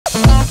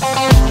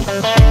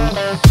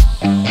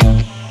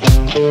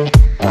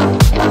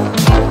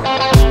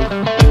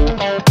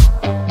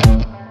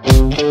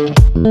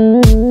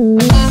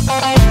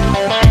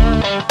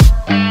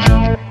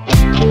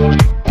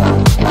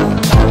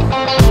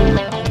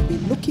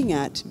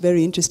at,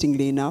 very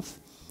interestingly enough,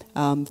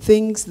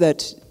 things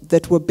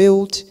that were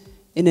built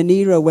in an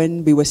era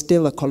when we were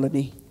still a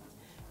colony.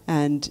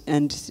 And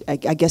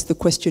I guess the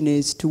question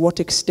is, to what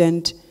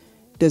extent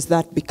does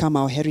that become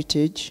our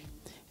heritage?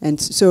 And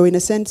so in a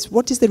sense,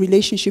 what is the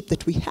relationship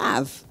that we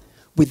have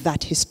with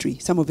that history?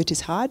 Some of it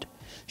is hard.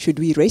 Should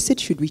we erase it?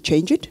 Should we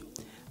change it?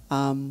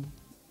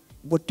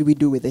 What do we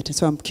do with it? And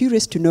so I'm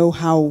curious to know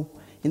how,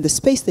 in the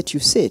space that you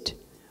sit,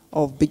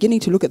 of beginning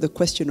to look at the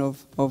question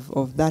of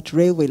that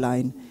railway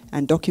line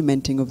and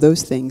documenting of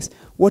those things,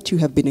 what you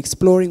have been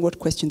exploring, what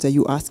questions are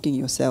you asking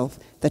yourself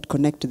that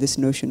connect to this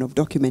notion of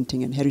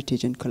documenting and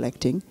heritage and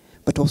collecting,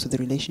 but also the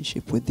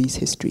relationship with these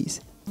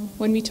histories.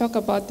 When we talk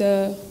about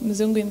the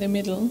Mzungu in the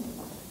middle,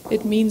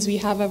 it means we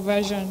have a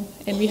version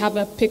and we have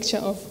a picture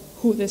of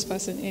who this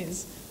person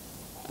is.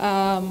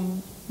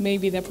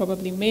 Maybe they're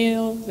probably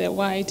male, they're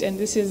white, and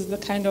this is the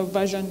kind of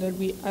version that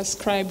we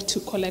ascribe to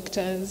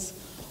collectors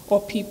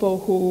or people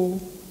who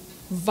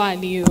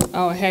value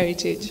our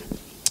heritage.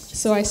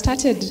 So I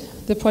started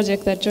the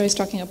project that Joy is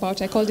talking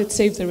about. I called it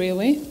Save the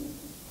Railway.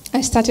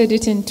 I started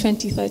it in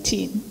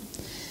 2013.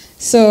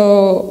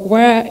 So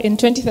in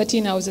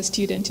 2013, I was a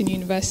student in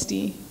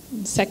university,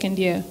 second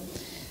year.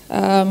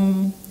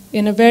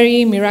 In a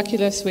very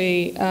miraculous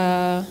way,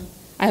 I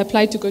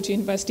applied to go to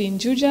university in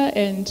Juja,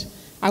 and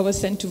I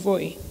was sent to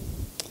Voi.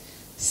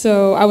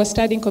 So I was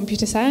studying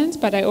computer science,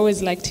 but I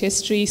always liked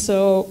history.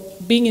 So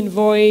being in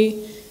Voi,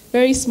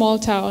 very small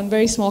town,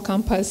 very small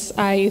campus,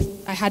 I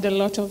had a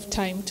lot of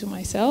time to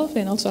myself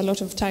and also a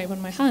lot of time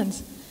on my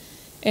hands.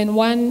 And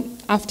one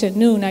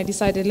afternoon, I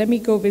decided, let me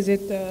go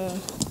visit the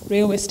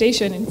railway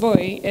station in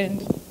Voi. And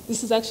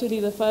this is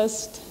actually the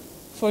first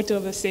photo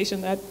of the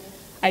station that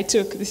I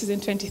took. This is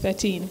in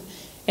 2013.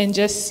 And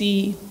just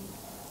see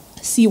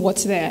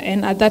what's there.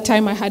 And at that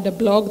time, I had a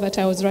blog that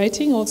I was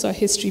writing, also a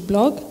history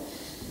blog.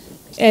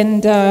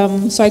 And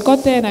so I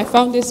got there and I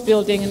found this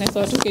building and I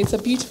thought, okay, it's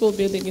a beautiful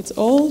building. It's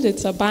old,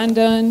 it's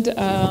abandoned,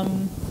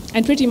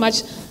 and pretty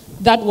much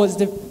that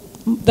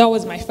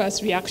was my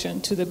first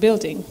reaction to the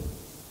building.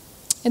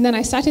 And then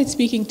I started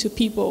speaking to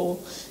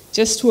people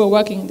just who were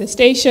working in the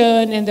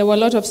station, and there were a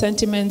lot of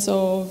sentiments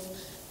of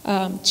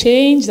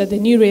change, that the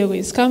new railway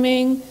is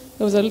coming.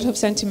 There was a lot of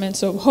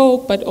sentiments of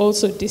hope, but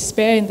also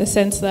despair in the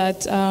sense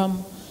that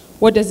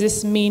what does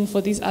this mean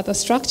for these other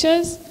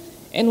structures?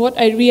 And what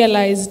I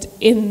realized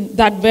in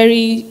that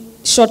very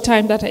short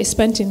time that I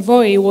spent in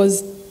Voi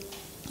was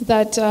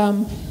that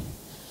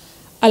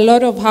a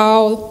lot of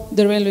how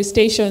the railway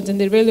stations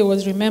and the railway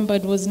was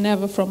remembered was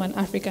never from an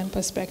African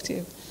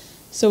perspective.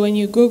 So when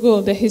you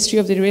Google the history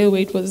of the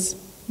railway, it was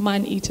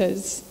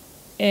man-eaters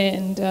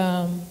and,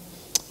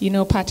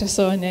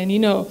 Patterson and,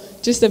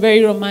 just a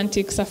very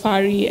romantic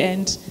safari.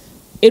 And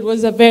it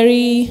was a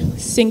very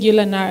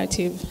singular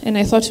narrative. And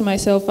I thought to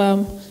myself,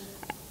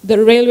 the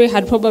railway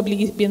had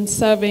probably been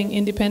serving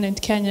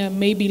independent Kenya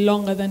maybe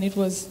longer than it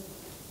was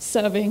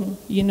serving,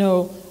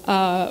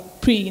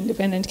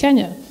 pre-independent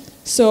Kenya.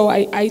 So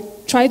I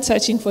tried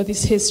searching for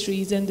these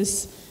histories, and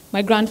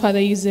my grandfather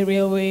used the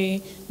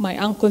railway, my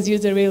uncles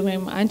used the railway,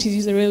 my aunties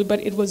used the railway, but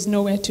it was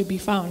nowhere to be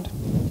found.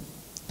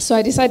 So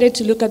I decided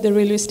to look at the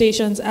railway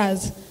stations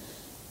as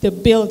the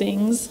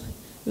buildings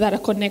that are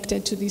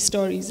connected to these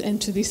stories and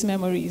to these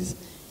memories.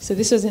 So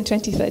this was in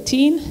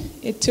 2013.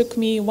 It took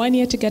me 1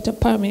 year to get a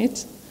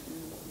permit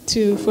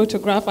to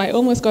photograph. I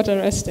almost got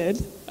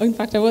arrested. In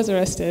fact, I was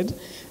arrested.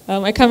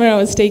 My camera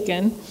was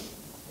taken.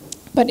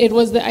 But it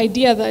was the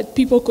idea that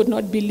people could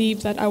not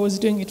believe that I was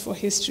doing it for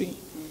history.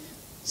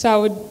 So I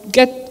would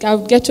get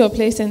to a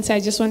place and say, I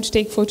just want to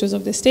take photos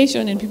of the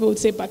station, and people would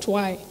say, but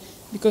why?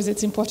 Because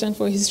it's important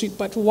for history,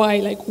 but why?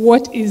 Like,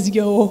 what is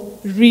your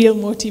real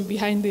motive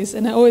behind this?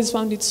 And I always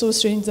found it so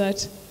strange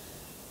that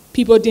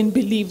people didn't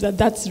believe that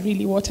that's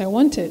really what I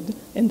wanted.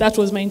 And that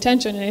was my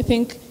intention. And I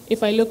think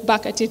if I look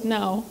back at it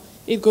now,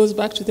 it goes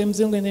back to the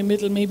Mzungu in the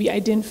middle. Maybe I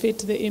didn't fit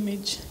the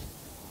image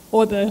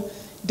or the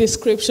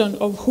description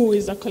of who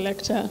is a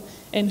collector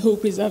and who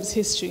preserves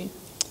history.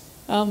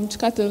 To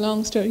cut the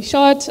long story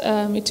short,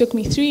 it took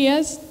me 3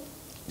 years,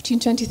 between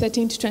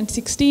 2013 to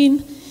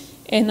 2016,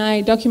 and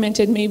I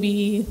documented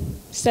maybe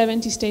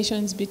 70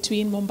 stations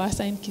between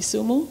Mombasa and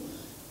Kisumu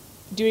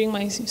during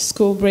my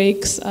school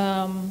breaks,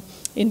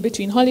 in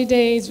between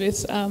holidays,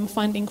 with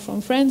funding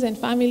from friends and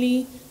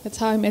family. That's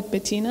how I met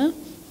Bettina.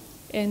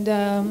 And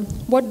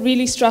what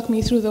really struck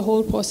me through the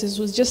whole process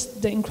was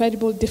just the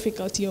incredible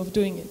difficulty of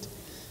doing it.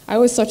 I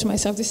always thought to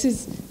myself,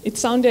 it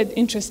sounded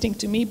interesting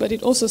to me, but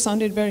it also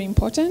sounded very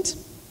important.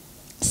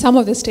 Some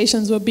of the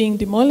stations were being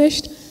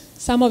demolished.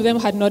 Some of them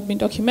had not been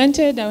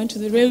documented. I went to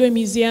the Railway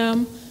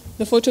Museum.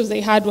 The photos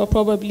they had were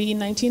probably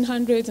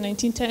 1900s,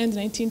 1910s,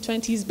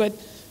 1920s, but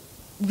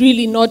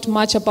really not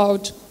much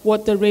about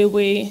what the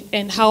railway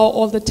and how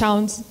all the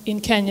towns in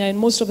Kenya and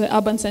most of the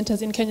urban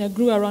centers in Kenya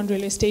grew around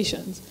railway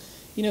stations.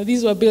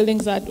 These were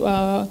buildings that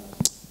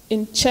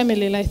in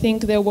Chemelil, I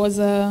think there was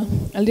a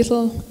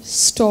little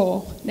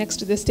store next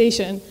to the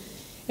station.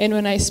 And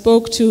when I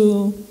spoke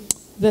to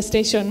the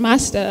station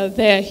master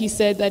there, he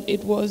said that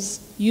it was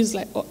used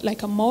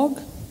like a morgue.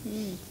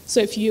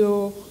 So if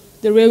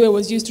the railway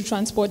was used to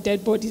transport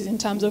dead bodies in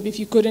terms of if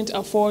you couldn't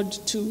afford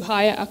to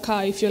hire a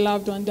car if your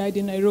loved one died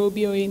in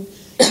Nairobi or in,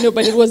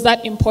 but it was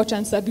that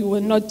importance that we were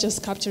not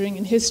just capturing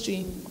in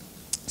history.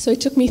 So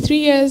it took me 3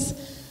 years.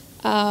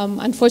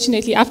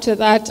 Unfortunately, after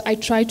that, I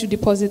tried to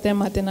deposit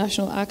them at the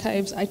National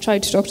Archives. I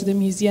tried to talk to the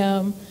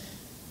museum,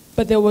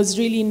 but there was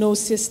really no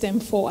system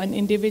for an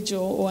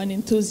individual or an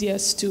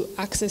enthusiast to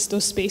access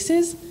those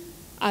spaces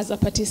as a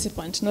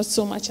participant, not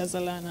so much as a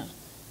learner.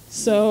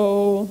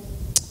 So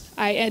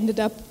I ended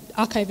up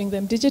archiving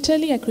them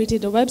digitally. I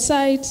created a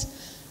website.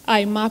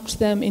 I mapped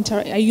them.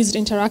 I used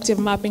interactive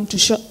mapping to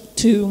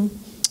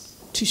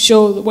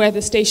show where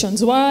the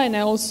stations were, and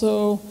I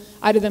also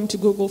added them to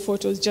Google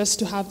Photos just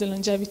to have the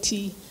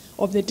longevity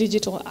of the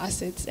digital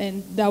assets.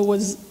 And that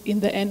was, in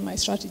the end, my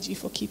strategy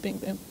for keeping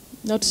them,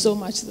 not so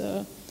much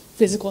the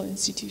physical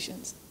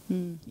institutions.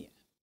 Yeah.